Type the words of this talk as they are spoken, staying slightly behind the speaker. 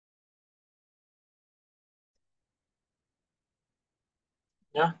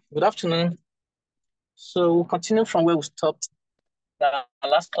Yeah, good afternoon. So we'll continue from where we stopped the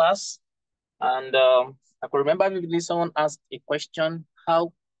last class. And I could remember vividly someone asked a question, uh,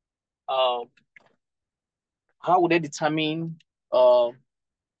 how would they determine uh,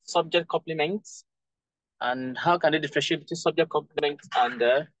 subject complements and how can they differentiate between subject complements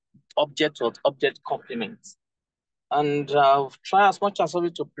and object complements? And I've tried as much as possible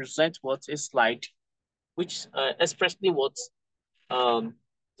to present what a slide, which expressly what um,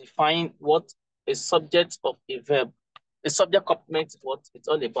 define what a subject of a verb, a subject complement what it's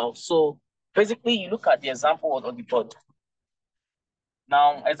all about. So basically, you look at the example on the board.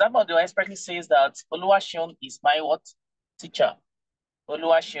 Now, example the expressly says that Oluwaseun is my what? Teacher.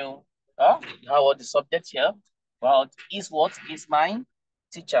 Oluwaseun, what the subject here? Well, is what is my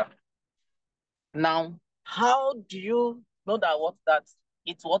teacher. Now, how do you know that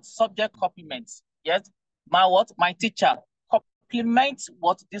it's what subject complements? Yes, my what? My teacher complements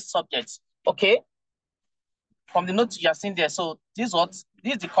what this subject. Okay, from the notes you are seeing there. So this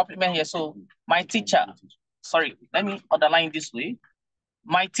is the complement here. So my teacher, sorry, let me underline this way.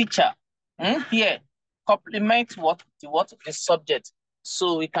 My teacher, here, complement the subject.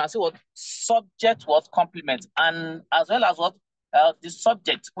 So we can see what subject what complement, and as well as what the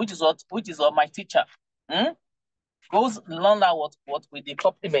subject, which is what my teacher, goes along that what with the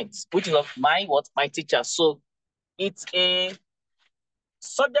complement, which is of my teacher. So it's a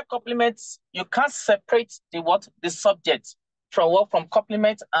subject complements, you can't separate the subject from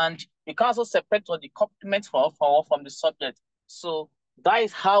complement, and you can also separate what the complement from the subject. So that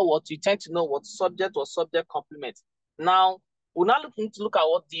is how what you tend to know what subject or subject complement. Now we're now looking to look at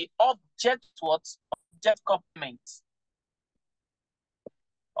what the object complement.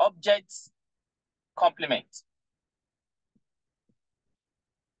 Object complement.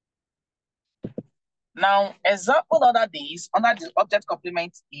 Now, example other days under the object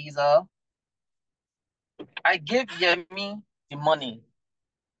complement is I gave Yemi the money.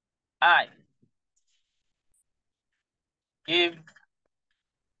 I gave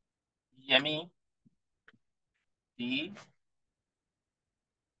Yemi the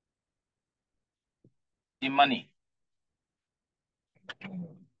money.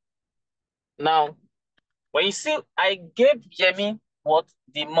 Now, when you see I gave Yemi what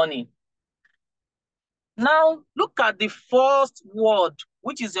the money. Now look at the first word,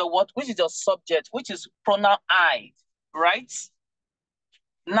 which is your what, which is your subject, which is pronoun I, right?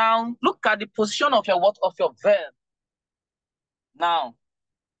 Now look at the position of your what, of your verb. Now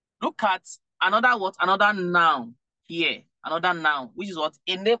look at another what, another noun here, another noun, which is what,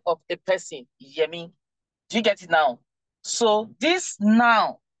 a name of a person, Yemi. Do you get it now? So this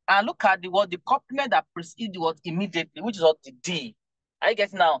noun, and look at the word, the complement that precedes the word immediately, which is what, the D. I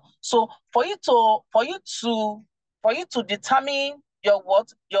get it now. So for you to determine your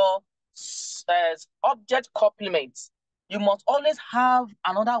what, your object complement, you must always have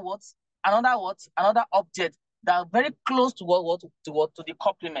another object that are very close to to the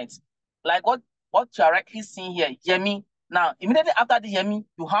complement. Like what you are rightly seeing here, Yemi. Now, immediately after the Yemi,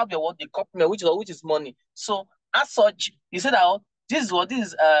 you have your what, the complement, which is money. So as such, you say that this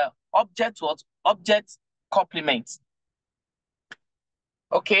is object complement.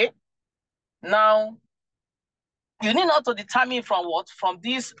 Okay. Now you need not to determine from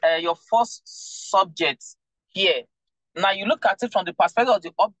this your first subject here. Now you look at it from the perspective of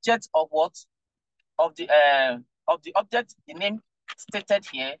the object of what of the object, the name stated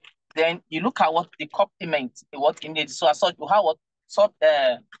here. Then you look at what the complement, what in it. So as such, you have what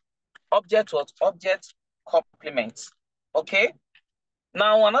object complement. Okay.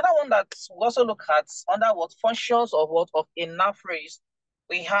 Now another one that we also look at under what functions of a noun phrase,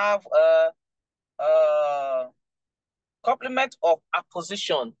 we have complement of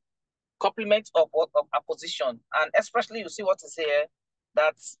apposition. Complement of what, of apposition, and especially you see what is here,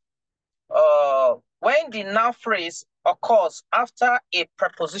 that when the noun phrase occurs after a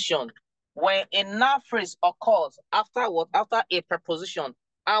preposition, when a noun phrase occurs after what, after a preposition.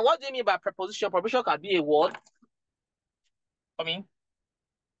 And what do you mean by preposition? Preposition can be a word. I mean,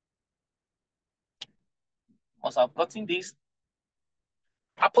 must have gotten this.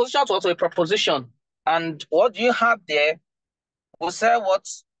 Apposition to also a preposition. And what do you have there? We said what?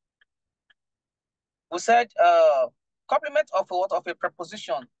 We said complement of a what, of a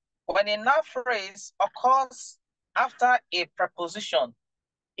preposition. When a noun phrase occurs after a preposition,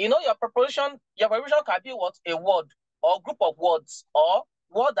 you know your preposition can be what? A word or group of words, or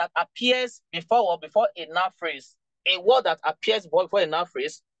word that appears before a noun phrase. A word that appears before a noun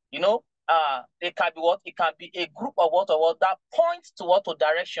phrase, you know, it can be what? It can be a group of what, or what that points to what, to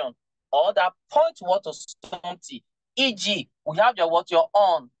direction, or that points to what, to something. E.g., we have your what, your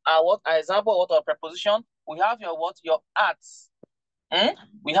on, what example, what of preposition. We have your what, your at.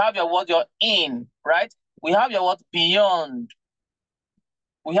 We have your what, your in, right? We have your what, beyond.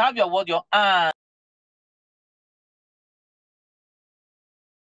 We have your what, your and.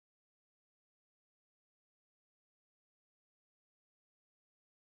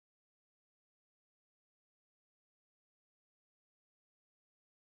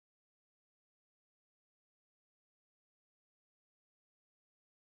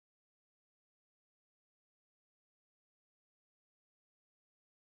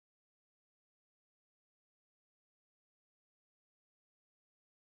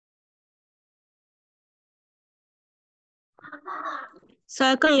 So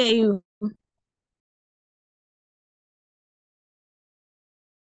I can hear you.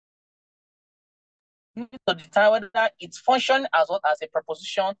 To determine whether it's functioning as what, as a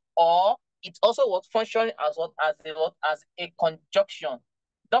preposition, or it's also what, functioning as what, as a conjunction.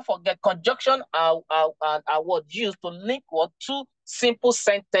 Don't forget, conjunction are what used to link what, two simple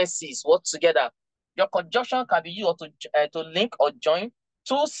sentences what together. Your conjunction can be used to link or join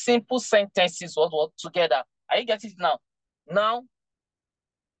two simple sentences what together. Are you getting it now? Now,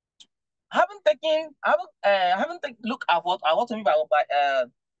 haven't taken look at what I want to mean by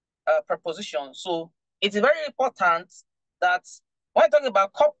preposition. So it's very important that when talking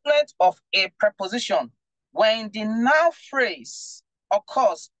about complement of a preposition, when the noun phrase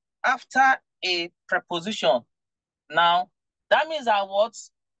occurs after a preposition, now that means that what,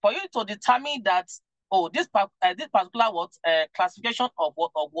 for you to determine that, oh, this particular what, classification of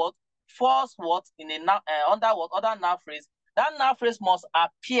what falls what in a under what other noun phrase, that noun phrase must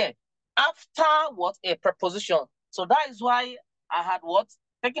appear after what, a preposition. So that is why I had what,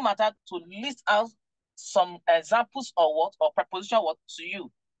 taking my time to list out some examples of what, or preposition what to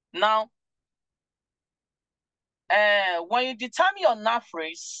you. Now, when you determine your noun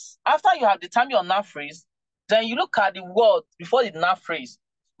phrase, after you have determined your noun phrase, then you look at the word before the noun phrase.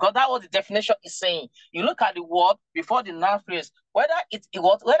 Because that's what the definition is saying. You look at the word before the noun phrase, whether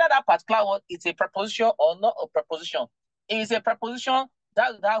whether that particular word is a preposition or not a preposition. It is a preposition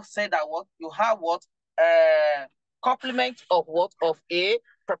that say that what you have what complement of what, of a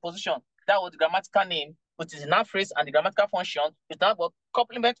preposition. That was the grammatical name, which is the noun phrase, and the grammatical function is now what,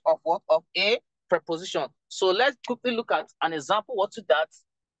 complement of what, of a preposition. So let's quickly look at an example what to that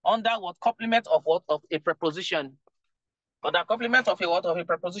under what, complement of what, of a preposition. Under complement of a what, of a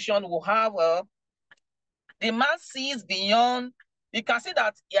preposition, we'll have the man sees beyond. You can see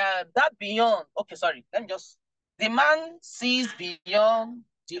that that beyond. Okay, sorry. Let me just. The man sees beyond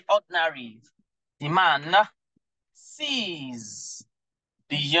the ordinary. The man sees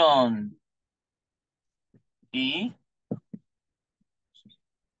beyond the.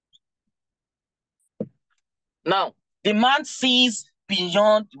 Now, the man sees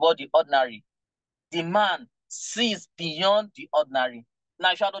beyond what, the ordinary. The man sees beyond the ordinary.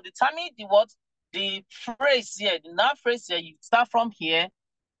 Now, if you have to determine the what, the phrase here, the noun phrase here, you start from here,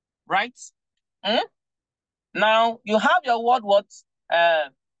 right? Now, you have your word what,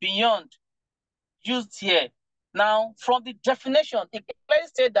 beyond used here. Now, from the definition, it clearly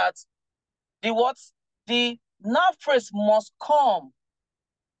says that the noun phrase must come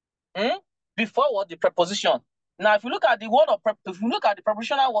before what, the preposition. Now, if you look at the word of if you look at the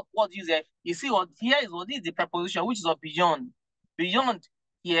prepositional word used here, you see what here is what is the preposition, which is of beyond. Beyond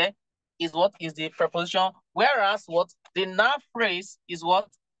here is what is the preposition, whereas what the noun phrase is what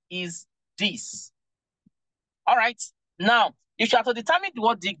is this. All right. Now, if you have to determine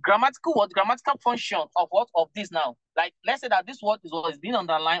the grammatical function of what, of this now, like let's say that this word is what is being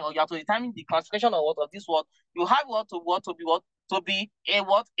underlined, or you have to determine the classification of what, of this word, you have what to be a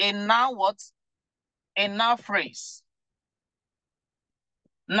what, a noun phrase.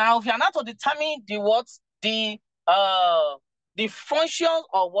 Now, if you are not to determine the function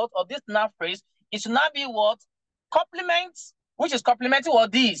of what, of this noun phrase, it should not be what, complement, which is complementing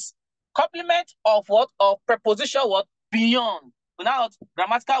what, this complement of what, of preposition what, beyond. We now have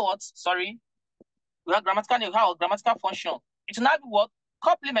grammatical what, sorry, we have grammatical name, how grammatical function. It should not be what,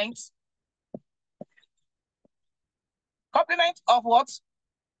 complement of what,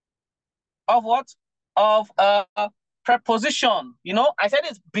 of preposition. You know, I said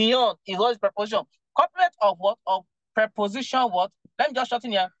it's beyond is what is preposition. Complement of what, of preposition what. Let me just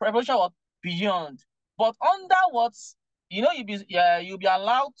shorten here. Preposition what, beyond. But under what, you know, you'll be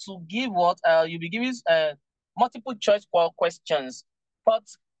allowed to give what, you'll be giving multiple choice for questions. But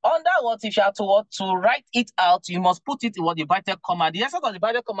under what, if you have to what, to write it out, you must put it in what, the inverted comma. The essence of the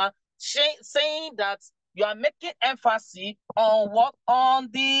inverted comma saying that you are making emphasis on what, on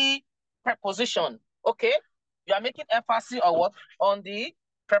the preposition. Okay. You are making emphasis on what? On the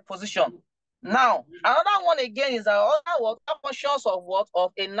preposition. Now, another one again is other functions of what?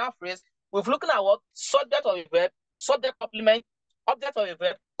 Of a noun phrase. We're looking at what? Subject of a verb, subject complement, object of a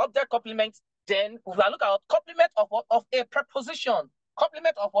verb, object complement. Then we will look at complement of what? Of a preposition.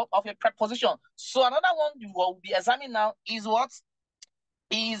 Complement of what? Of a preposition. So another one you will be examining now is what?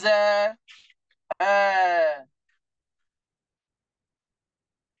 Is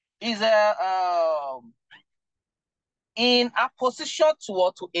in apposition to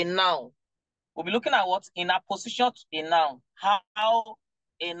what? To a noun. We'll be looking at what? In apposition to a noun. How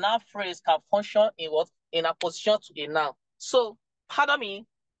a noun phrase can function in what? In apposition to a noun. So, pardon me,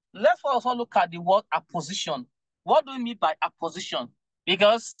 let's also look at the word apposition. What do we mean by apposition?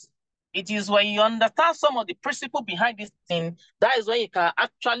 Because it is when you understand some of the principle behind this thing, that is when you can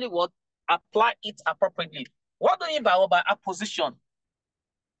actually what? Apply it appropriately. What do you mean by what? By apposition?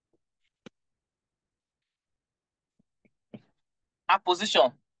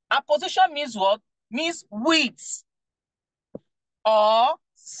 Apposition. Apposition means what? Means with or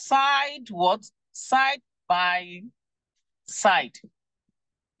side what? Side by side.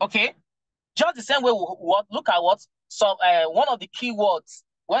 Okay? Just the same way we what look at what so one of the key words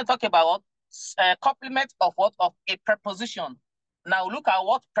when we talk about what complement of what of a preposition. Now look at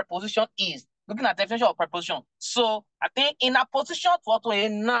what preposition is. Looking at the definition of preposition. So I think in apposition to what to a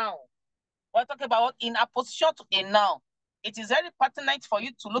noun. We're talking about what in apposition to a noun. It is very pertinent for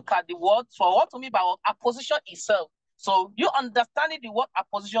you to look at the word for what to mean by what apposition itself. So you understanding the word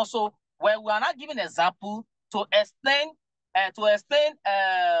apposition. So when we are not giving an example to explain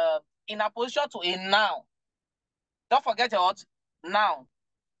in apposition to a noun. Don't forget your what noun.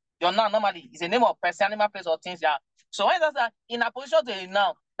 Your noun normally is a name of person, animal, place, or things. Yeah. So when it says that in apposition to a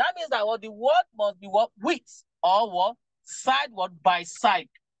noun, that means that what the word must be what with or what side what by side.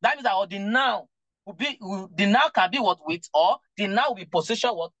 That means that what the noun will be the noun can be what with or the noun will be position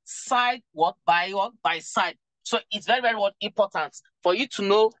what side what by side. So it's very, very what important for you to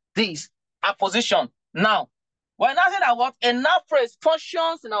know this apposition. Now, when I say that what a noun phrase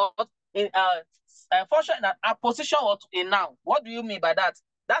functions in our function in an apposition or to a noun. What do you mean by that?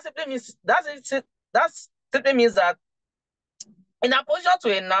 That simply means that simply means that in apposition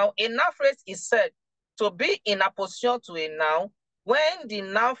to a noun phrase is said to be in apposition to a noun when the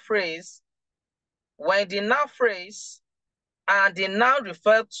noun phrase and the noun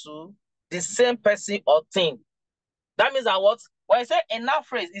refer to the same person or thing. That means that what when I say a noun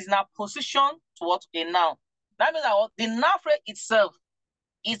phrase is in apposition to what a noun, that means that what the noun phrase itself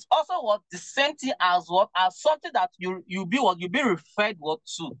is also what the same thing as what as something that you be referred what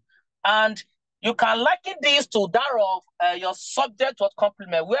to, and you can liken this to that of your subject what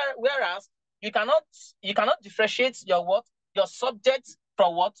complement. Whereas you cannot differentiate your subject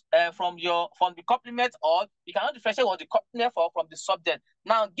from from the complement, or you cannot differentiate what the complement from the subject.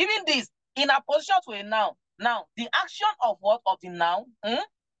 Now, given this in opposition to a noun, now the action of what of the noun,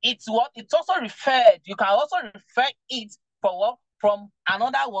 it's what it's also referred. You can also refer it for what from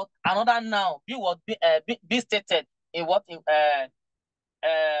another noun be stated in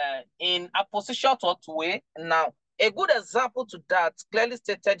in apposition to what way. Now a good example to that clearly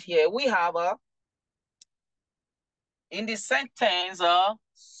stated here we have in the sentence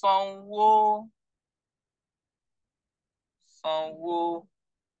Sanwo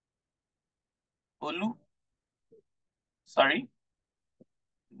Olu, sorry,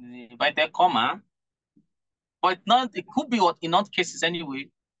 invited comma, but not it could be what in all cases anyway.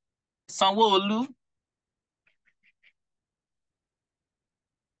 Sanwo Olu,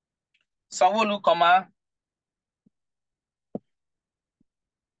 comma,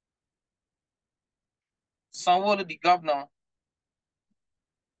 Sanwo-Olu, the governor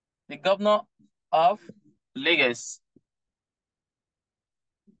of Lagos.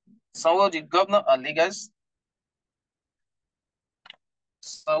 Sanwo-Olu, the governor of Lagos.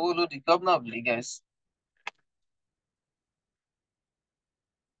 Sanwo-Olu, the governor of Lagos.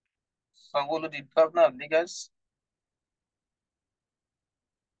 Sanwo-Olu, the governor of Lagos,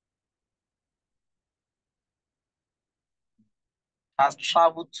 has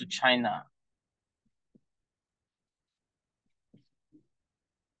traveled to China.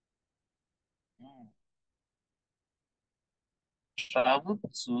 Has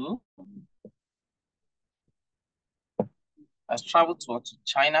traveled to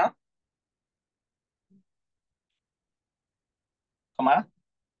China, comma.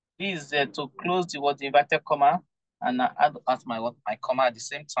 This is to close the word inverted comma and add at my comma at the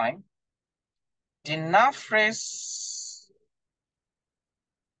same time. The noun phrase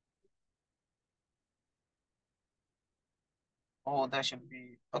there should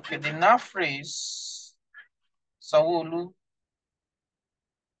be okay. The noun phrase Sanwo-Olu.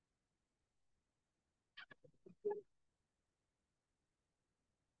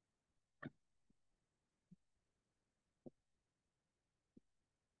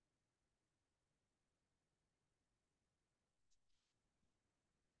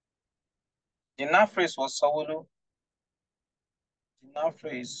 The noun phrase was Sanwo-Olu. The noun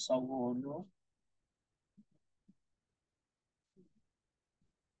phrase Sanwo-Olu.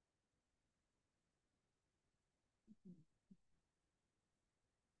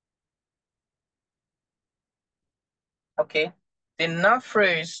 Okay. The noun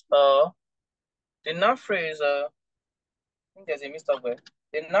phrase, I think there's a mistake there.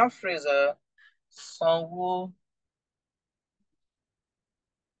 The noun phrase, Sanwo,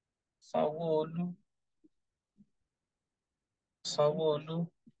 Sanwo-Olu, Sanwo-Olu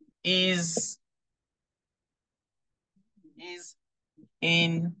is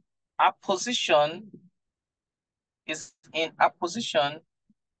in apposition,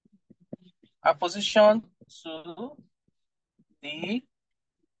 apposition to the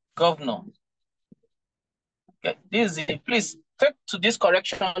governor. Okay, please take to this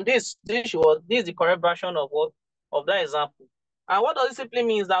correction. This is the correct version of what of that example. And what does it simply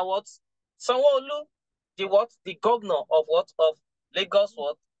mean is that what Sanwo-Olu, the governor of what of Lagos,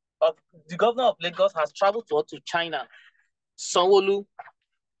 what of the governor of Lagos has traveled to China. Sanwo-Olu,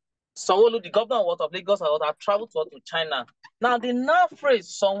 the governor of what of Lagos has traveled to China. Now the noun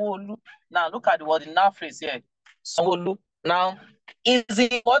phrase Sanwo-Olu. Now look at the word the noun phrase here. Sanwo-Olu. Now is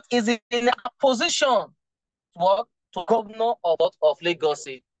it in opposition what to governor of what of Lagos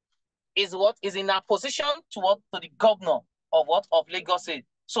is in a position to what to the governor of what of Lagos.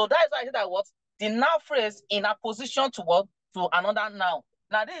 So that is why I said that what the noun phrase in a position to what to another noun.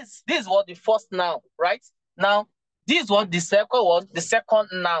 Now this is what the first noun, right? Now this is what the second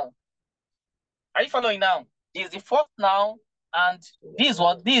noun. Are you following now? This is the first noun, and this is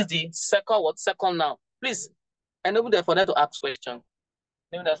the second noun. Please enable them for them to ask questions.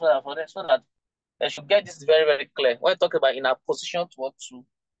 Maybe that's what for them so that I should get this very, very clear. When I talk about in a position to what to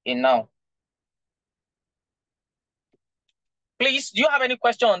a noun. Please, do you have any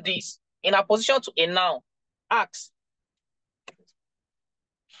question on this? In a position to a noun, ask.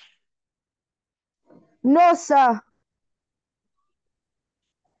 No, sir.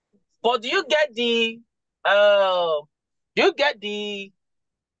 But do you get the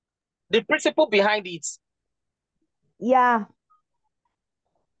principle behind it? Yeah.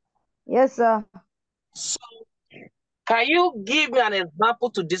 Yes, sir. So can you give me an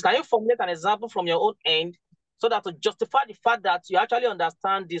example to this? Can you formulate an example from your own end so that to justify the fact that you actually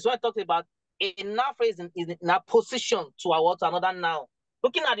understand this? When I talk about a noun phrase is in a position to another noun.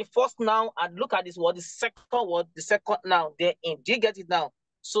 Looking at the first noun and look at this word, the second noun there in. Do you get it now?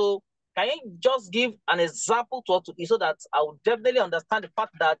 So can you just give an example to it so that I will definitely understand the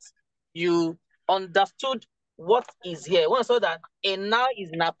fact that you understood what is here? When I saw that a noun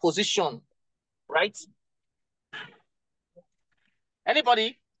is in a position, right?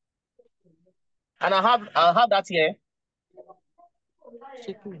 Anybody? And I'll have that here.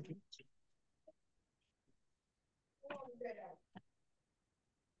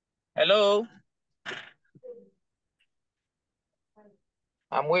 Hello.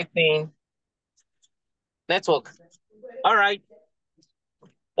 I'm waiting. Network. All right.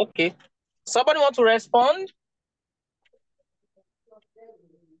 Okay. Somebody want to respond?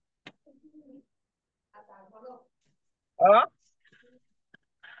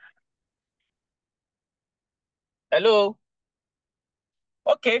 Hello.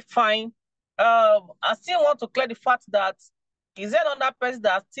 Okay, fine. I still want to clear the fact that is there another person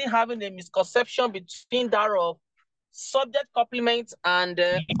that's still having a misconception between that of subject complement and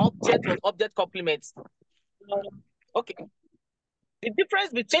object complement? Okay. The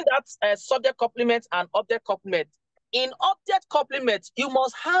difference between that subject complement and object complement. In object complement, you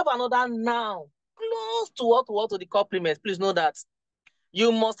must have another noun close to what to the complement. Please know that.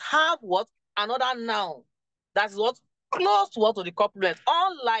 You must have what? Another noun. That's what? Close to what to the complement.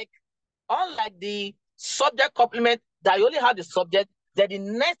 Unlike the subject complement that you only have the subject, then the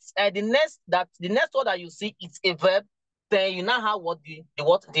next word that you see is a verb, then you now have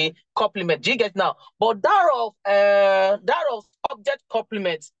the complement. Do you get now? But that of object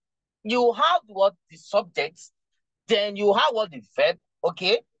complement, you have what the subject, then you have what the verb,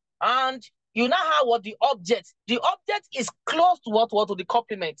 okay, and you now have what the object. The object is close to what to the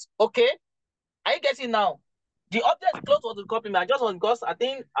complement, okay. Are you getting now? The object is close to the complement. I just want because I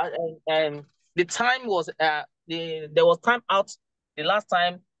think the time was there was time out the last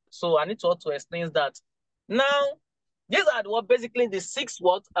time, so I need to explain that. Now, these are what basically the six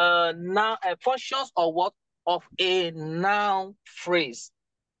functions of what of a noun phrase.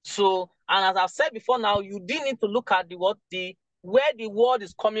 So, and as I've said before now, you do need to look at where the word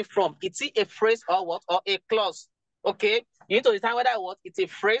is coming from. Is it a phrase or what? Or a clause? Okay? You need to determine whether what it's a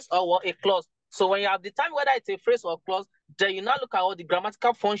phrase or what a clause. So when you have determined whether it's a phrase or a clause, then you now look at what the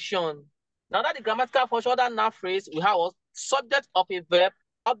grammatical function. Now that the grammatical function, that noun phrase, we have what? Subject of a verb,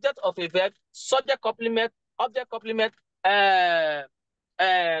 object of a verb, subject complement, object complement,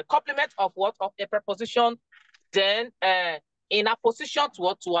 complement of what? Of a preposition, then in opposition to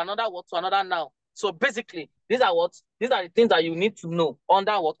what? To another what? To another noun. So basically, these are the things that you need to know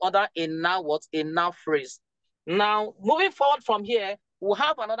under what? Under a noun what? A noun phrase. Now, moving forward from here, we'll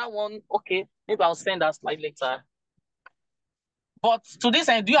have another one. Okay, maybe I'll send that slide later. But to this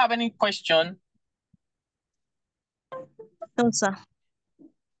end, do you have any question? No, sir.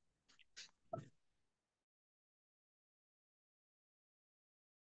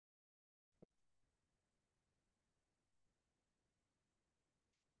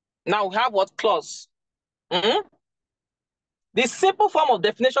 Now we have what? Clause. The simple form of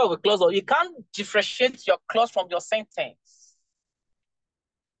definition of a clause, or you can't differentiate your clause from your sentence.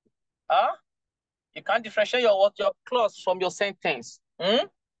 Huh? You can't differentiate your clause from your sentence.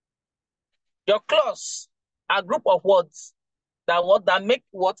 Your clause are a group of words that make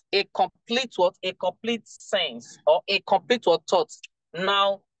a complete sense or a complete thought.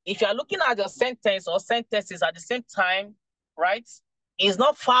 Now, if you are looking at your sentence or sentences at the same time, right, it's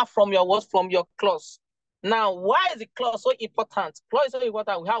not far from your words, from your clause. Now, why is the clause so important? Clause is so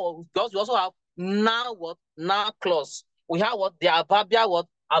important. We also have now clause. We have the adverbial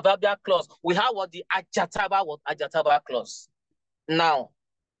clause. We have the adjective clause. Now,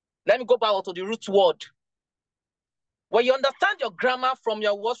 let me go back to the root word. When you understand your grammar from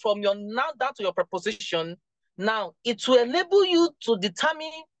your words, from your noun down to your preposition, now it will enable you to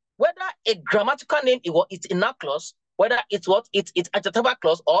determine whether a grammatical name it's a noun clause, whether it's adjective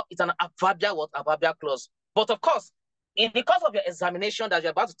clause, or it's an adverbial clause. But of course, in the course of your examination that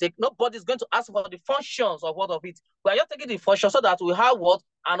you're about to take, nobody's going to ask for the functions of it. We are just taking the function so that we have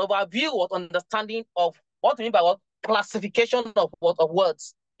an overview, understanding of what we mean by classification of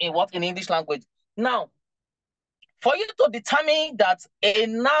words in English language. Now, for you to determine that a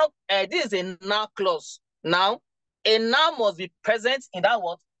noun, this is a noun clause. Now, a noun must be present in that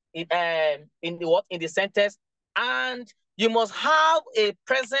in the sentence, and you must have a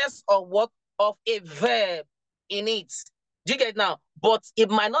presence of a verb in it. Do you get it now? But it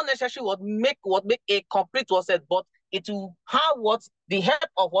might not necessarily make a complete word, but it will have the help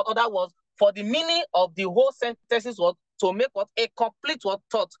of other words for the meaning of the whole sentences to make a complete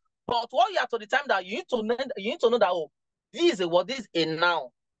thought. But what you have to determine that you need to know that this is a noun,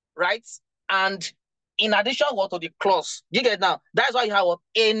 right? And in addition, to the clause. You get it now? That's why you have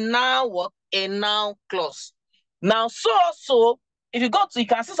a noun clause. Now, so if you you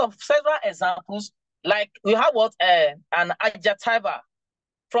can see several examples. Like we have an adjective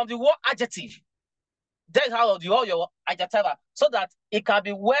from the word adjective. That's how you have your adjective, so that it can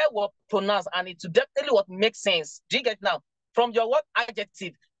be well pronounced and it will definitely make sense. Do you get it now? From your word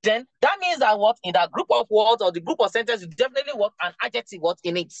adjective, then that means that in that group of words or the group of sentences, you definitely an adjective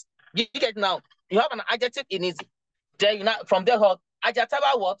in it. You get it now? You have an adjective in it. Then from there adjective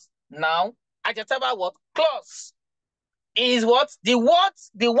now, adjective clause is the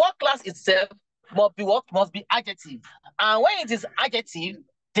word class itself must be adjective. And when it is adjective,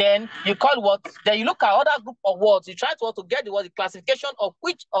 then you call then you look at other group of words. You try to get the classification of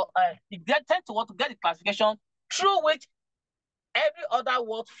which you tend to get the classification through which every other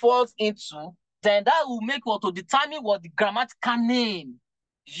word falls into. Then that will make to determine the grammatical name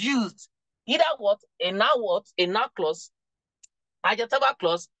used. Either a noun clause, adjective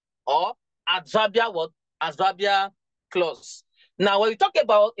clause, or adverbial clause. Now, when we talk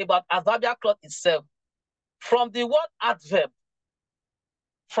about adverbial clause itself, from the word adverb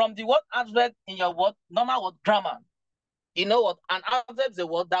in your normal grammar, you know an adverb is a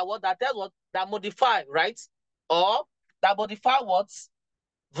word that tells that modify, right? Or that modify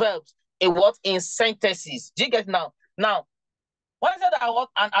verbs in sentences. Do you get it now? Now, when I say that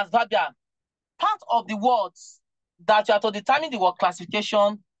an adverbial, part of the words that you have to determine the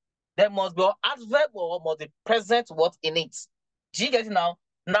classification, there must be an adverb or must be present in it. Do you get it now?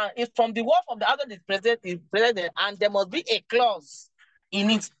 Now, it's from the adverb is present, and there must be a clause in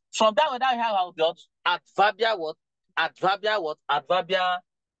it. From that, we have adverbial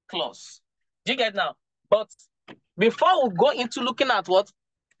clause. Do you get it now? But before we go into looking at we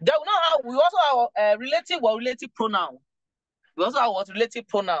also have relative pronoun. We also have relative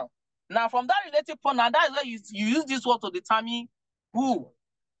pronoun. Now, from that relative pronoun, that is where you use this word to determine who,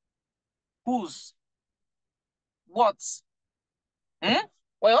 whose, what? When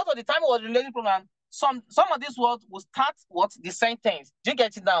you want to determine what relative pronoun, some of these words will start what the sentence. Do you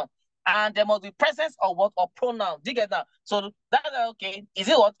get it now? And there must be presence of what or pronoun. Do you get that? So that okay, is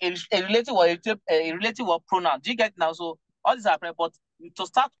it what a relative or a relative or pronoun? Do you get it now? So all these are but to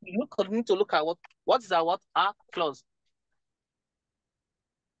start, you need to look at what is our clause.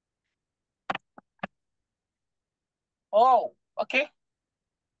 Oh, okay.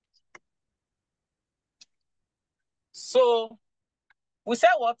 So we say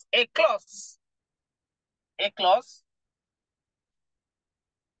what? A clause. A clause.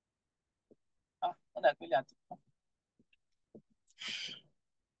 What I really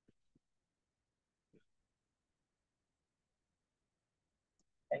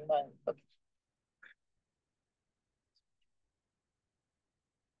okay.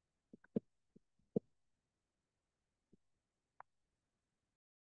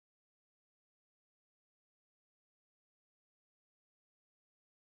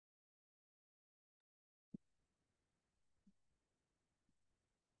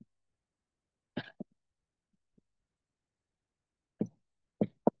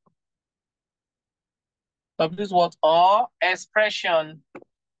 Of this word or expression.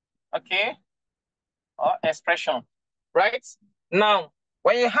 Okay? Or expression. Right? Now,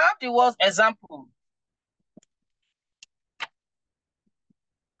 when you have the word example,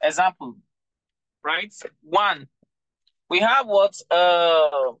 right? One, we have what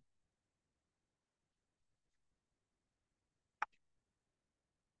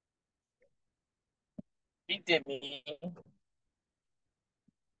Bidemi.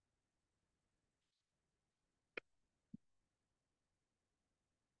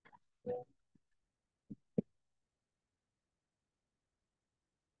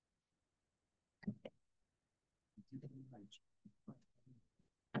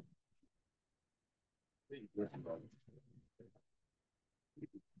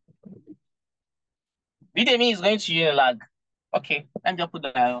 Bidemi is going to UNILAG. Okay, let me just put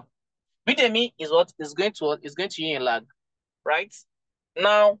that. Bidemi is what is going to UNILAG, right?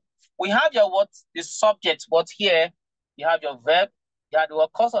 Now we have your what the subject. What here you have your verb, you have the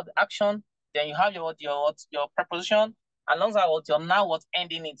cause of the action, then you have your preposition, alongside what your now what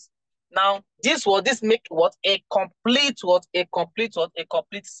ending it. Now this make what a complete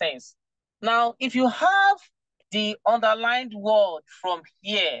sense. Now if you have the underlined word from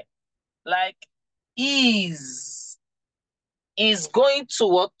here, like is going to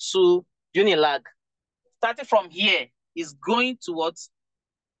what to UNILAG. Starting from here is going to what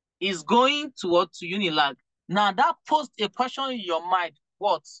to UNILAG. Now that posts a question in your mind.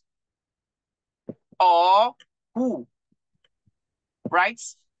 What? Or who? Right?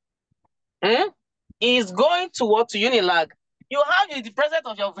 Is going to what to UNILAG. You have the presence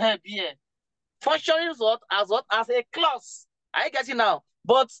of your verb here. Functioning as a clause. Are you getting now?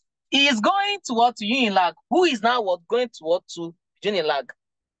 But he is going to what to UNILAG. Who is now what going to what to UNILAG?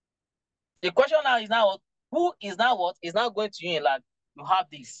 The question now is now what? Who is now what is now going to UNILAG? You have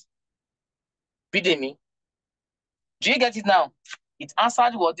this. Bidemi. Do you get it now? It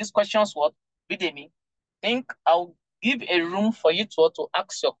answered what these questions what Bidemi. Think I'll give a room for you to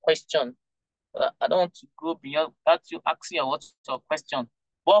ask your question. I don't want to go beyond that. You asking what's your question.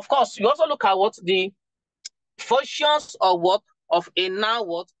 But of course, you also look at what the functions of what of a noun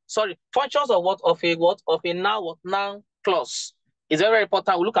what functions of a noun noun clause. It's very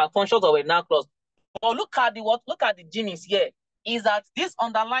important. We look at functions of a noun clause. But look at the genius here. Is that this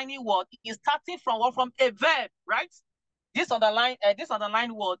underlining word is starting from what? From a verb, right? This underlined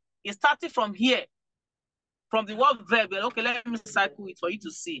word is starting from here. From the word verb. Okay, let me cycle it for you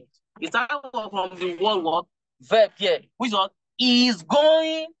to see. It's starting from the word verb here, which one is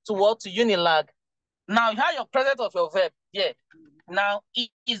going to what? To UNILAG. Now you have your presence of your verb here. Now it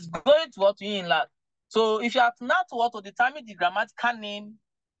is going to what? To UNILAG. So if you have now to determine the grammatical name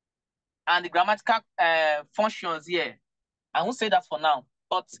and the grammatical functions here, I won't say that for now.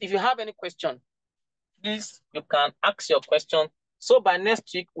 But if you have any question, please, you can ask your question. So by next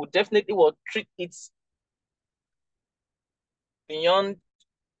week, we definitely will treat it beyond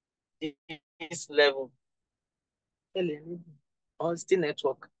this level. Oh, still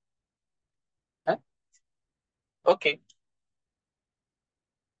network. Huh? Okay.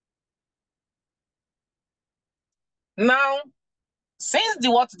 Now, since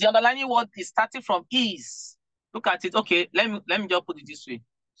the underlying word is starting from is, look at it. Okay, let me just put it this way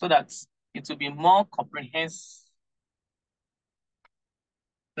so that it will be more comprehensive.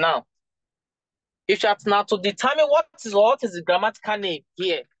 Now, if you have now to determine what is the grammatical name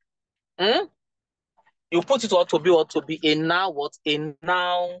here, you put it to be a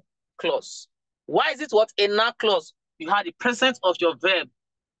noun clause. Why is it what? A noun clause. You have the presence of your verb.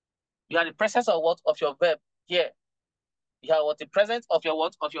 You have the presence of what? Of your verb here. You have what? The presence of your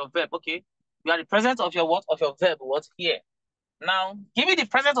what? Of your verb. Okay. You have the presence of your what? Of your verb what? Here. Now, give me the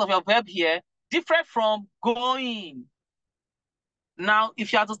presence of your verb here, different from going. Now,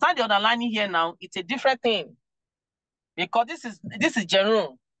 if you understand the underlining here now, it's a different thing. Because this is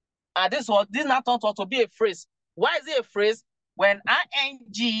general. And this now turns out to be a phrase. Why is it a phrase? When ing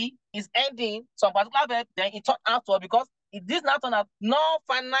is ending some particular verb, then it turns out to, because this now turns out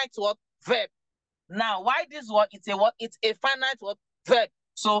non-finite what? Verb. Now, why this word? It's a what? It's a finite what? Verb.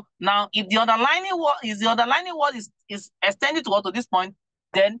 So now, if the underlining word is extended to what to this point,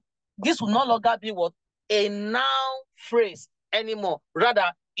 then this will no longer be what? A noun phrase anymore. Rather,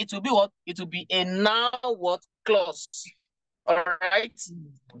 it will be what? It will be a noun what? Clause. All right.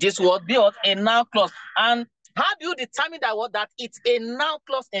 This would be what? A noun clause. And how do you determine that word that it's a noun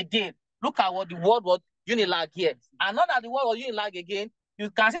clause again? Look at what the word was UNILAG here. And not that the word was UNILAG again, you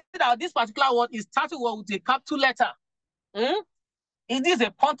can see that this particular word is starting with a capital letter. It is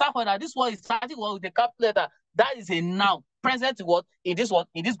a pointer for that. This word is starting with a capital letter. That is a noun. Present word in this word,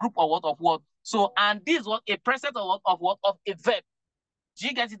 in this group of word of word. So, and this was a present of what of a verb. Do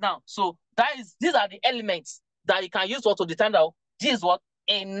you get it now? So these are the elements that you can use to determine that this is what?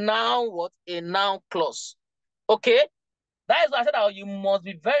 A noun clause. Okay? That is why I said that you must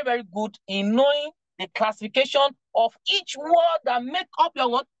be very, very good in knowing the classification of each word that make up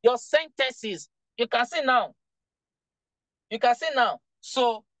your sentences. You can see now. You can see now.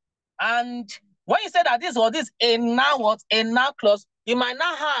 So, and when you say that this is a noun a noun clause, you might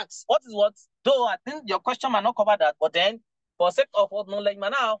not ask what is what? Though I think your question might not cover that, but then for sake of what knowledge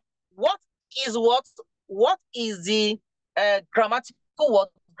now, what is what? What is the grammatical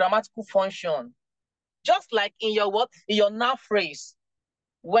function? Just like in your what? In your noun phrase,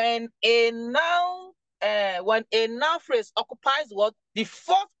 when a noun phrase occupies what? The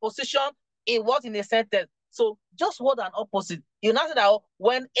fourth position in what? In a sentence. So just word and opposite. You know that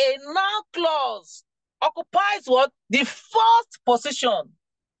when a noun clause occupies what? The first position.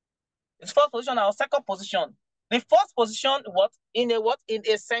 It's first position or second position. The first position what? In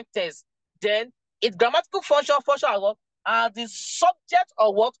a sentence. Then its grammatical function as what? As the subject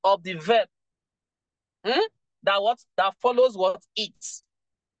or what? Of the verb. That follows what? It.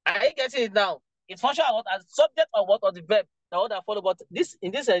 Are you getting it now? It functions as subject of what? Of the verb. That follow. But this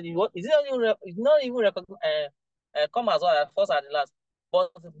in this what is not even come as well as first and the last. But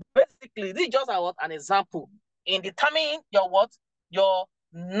basically, this is just an example in determining your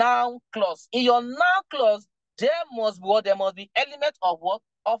noun clause. In your noun clause, there must be element of what?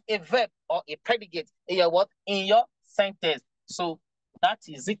 Of a verb or a predicate in your sentence. So that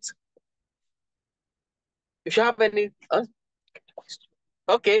is it. If you have any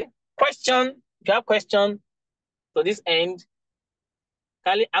okay, question. If you have question to this end,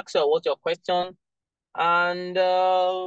 kindly ask your question and